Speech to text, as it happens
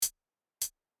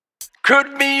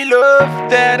Could be love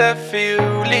that I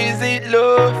feel. Is it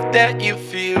love that you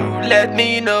feel? Let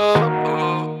me know.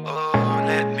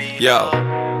 Let me know.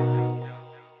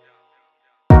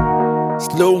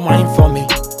 Slow wine for me.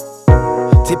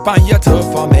 Tip on your toe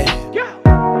for me.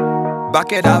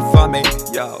 Back it up for me.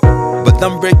 But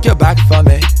don't break your back for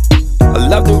me. I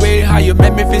love the way how you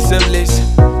make me feel so bliss.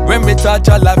 When we touch,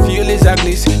 all I feel is a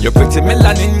bliss. Your pretty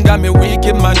melanin got me weak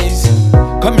in my knees.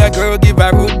 Come here, girl, give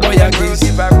a rude boy a kiss.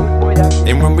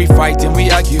 And when we fight and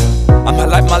we argue, I'm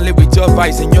like Molly with your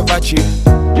vice and your virtue.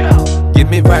 Give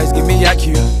me vibes, give me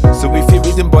IQ. So we feel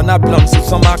rhythm, burn our blunts with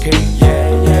some arcade.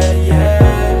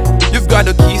 You've got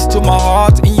the keys to my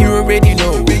heart and you already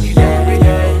know.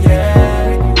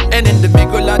 And in the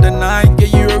middle of the night,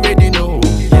 yeah, you already know.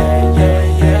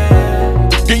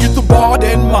 Get you too bored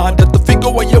and mad that the figure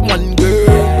what you want, girl.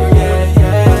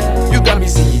 You got me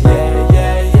singing.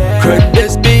 Could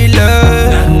this be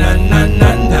love? Na na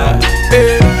na na.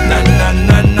 Eh. Na na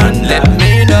na na. Let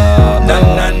me know. Na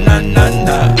na na na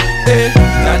na. Eh.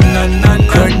 Na na na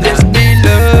na. Could this be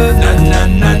love? Na na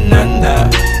na na na.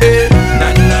 Eh. Na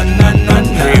na na na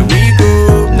na. Here we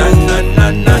go. Na na na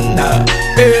na na.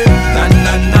 Eh. Na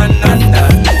na na na na.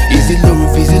 Is it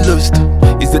love? Is it lust?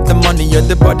 Is it the money or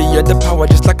the body or the power?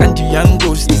 Just like Angie and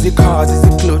Ghost. Is it cars? Is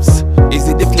it clothes? Is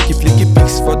it the flicky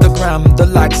pics for the gram, the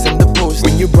likes and the post?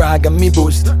 When you brag and me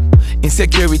boast,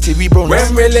 insecurity we bonus.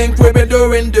 When we link, we be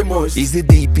doing the most. Is it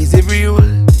deep? Is it real?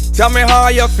 Tell me how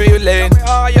you're feeling.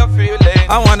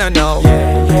 I wanna know.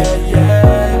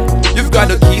 You've got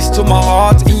the keys to my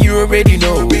heart and you already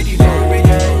know.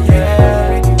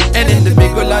 And in the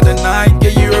middle of the night,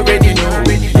 yeah, you already know.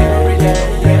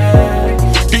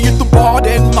 Do you too bored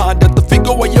and mad that the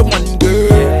figure what you want, girl?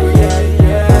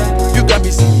 You got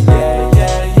me singing.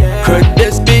 Could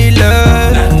this be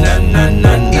love? Na na na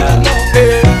na na.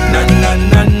 Eh. Na na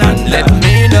na na. Let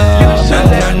me know. Na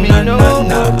na na na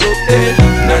na. Eh.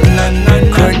 Na na na.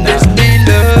 Could this be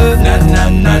love? Na na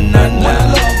na na na.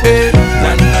 Eh.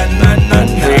 Na na na na.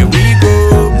 Here we go.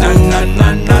 Na na na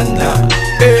na na.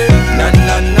 Eh. Na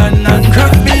na na na.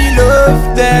 Could be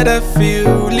love that I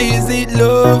feel. Is it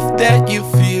love that you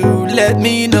feel? Let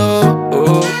me know.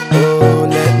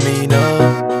 Let me know.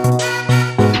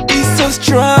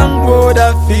 Strong what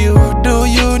I feel. Do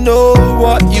you know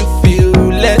what you feel?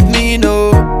 Let me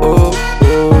know.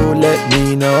 Let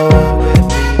me know.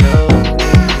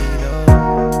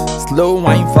 Slow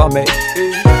wine for me.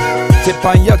 Tip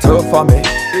on your toe for me.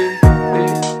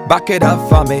 Back it up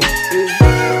for me.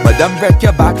 But don't break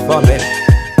your back for me.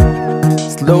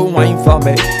 Slow wine for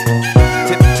me.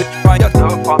 Tip on your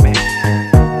toe for me.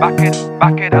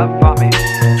 Back it up for me.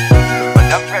 But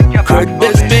don't break your back for me. Could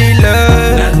this be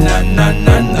love? Na na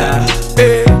na na.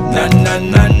 Eh. Na na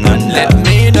na na. Let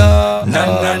me know. Na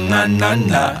na na na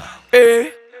na.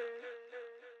 Eh.